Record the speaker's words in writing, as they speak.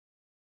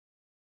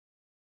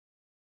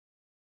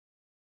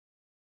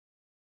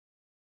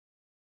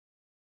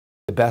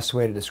best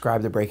way to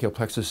describe the brachial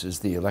plexus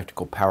is the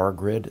electrical power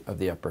grid of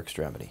the upper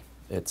extremity.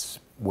 It's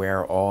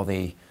where all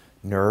the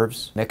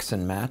nerves mix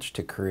and match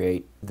to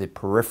create the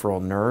peripheral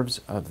nerves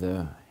of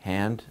the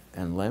hand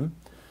and limb.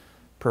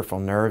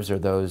 Peripheral nerves are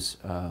those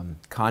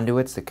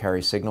conduits that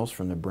carry signals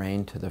from the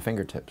brain to the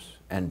fingertips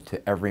and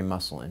to every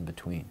muscle in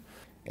between.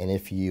 And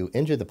if you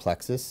injure the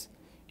plexus,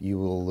 you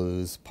will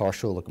lose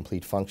partial or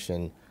complete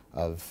function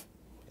of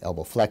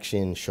elbow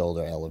flexion,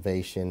 shoulder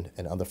elevation,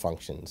 and other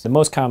functions. The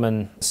most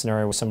common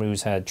scenario was somebody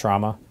who's had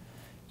trauma,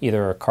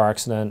 either a car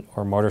accident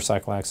or a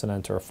motorcycle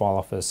accident or a fall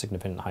off a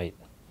significant height.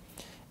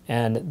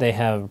 And they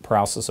have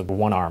paralysis of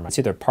one arm. It's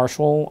either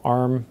partial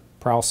arm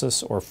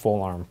paralysis or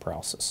full arm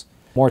paralysis.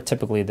 More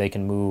typically they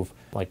can move,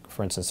 like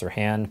for instance their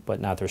hand, but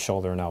not their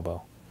shoulder and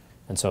elbow.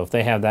 And so if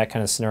they have that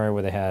kind of scenario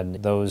where they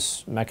had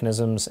those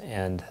mechanisms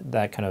and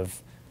that kind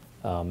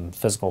of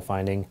physical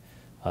finding,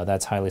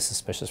 that's highly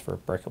suspicious for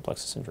brachial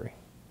plexus injury.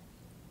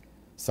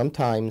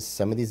 Sometimes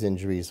some of these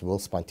injuries will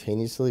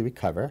spontaneously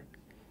recover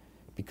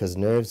because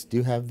nerves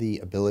do have the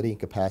ability and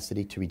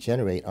capacity to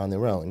regenerate on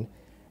their own.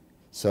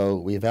 So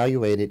we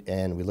evaluate it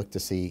and we look to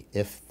see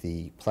if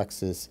the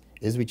plexus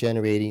is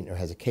regenerating or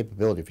has a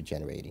capability of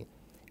regenerating.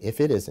 If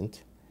it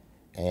isn't,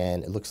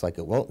 and it looks like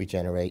it won't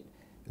regenerate,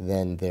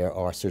 then there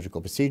are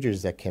surgical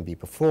procedures that can be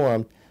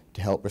performed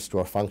to help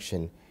restore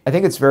function. I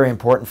think it's very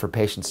important for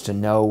patients to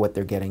know what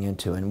they're getting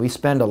into, and we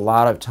spend a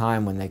lot of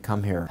time when they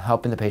come here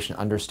helping the patient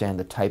understand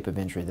the type of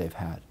injury they've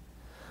had.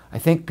 I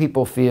think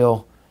people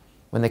feel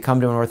when they come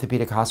to an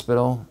orthopedic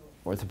hospital,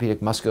 orthopedic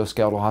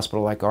musculoskeletal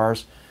hospital like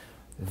ours,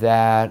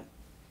 that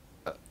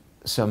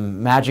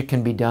some magic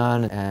can be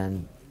done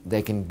and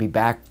they can be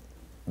back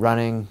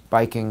running,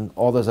 biking,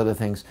 all those other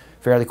things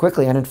fairly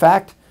quickly. And in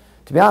fact,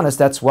 to be honest,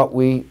 that's what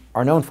we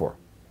are known for.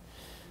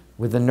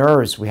 With the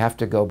nerves, we have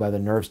to go by the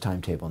nerves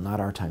timetable, not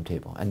our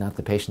timetable, and not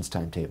the patient's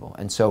timetable.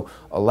 And so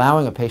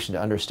allowing a patient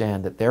to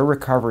understand that their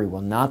recovery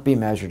will not be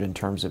measured in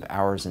terms of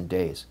hours and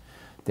days.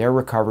 Their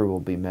recovery will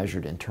be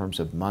measured in terms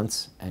of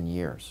months and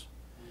years.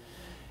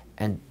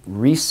 And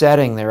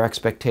resetting their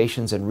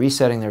expectations and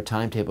resetting their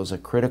timetable is a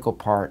critical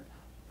part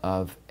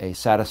of a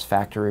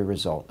satisfactory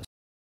result.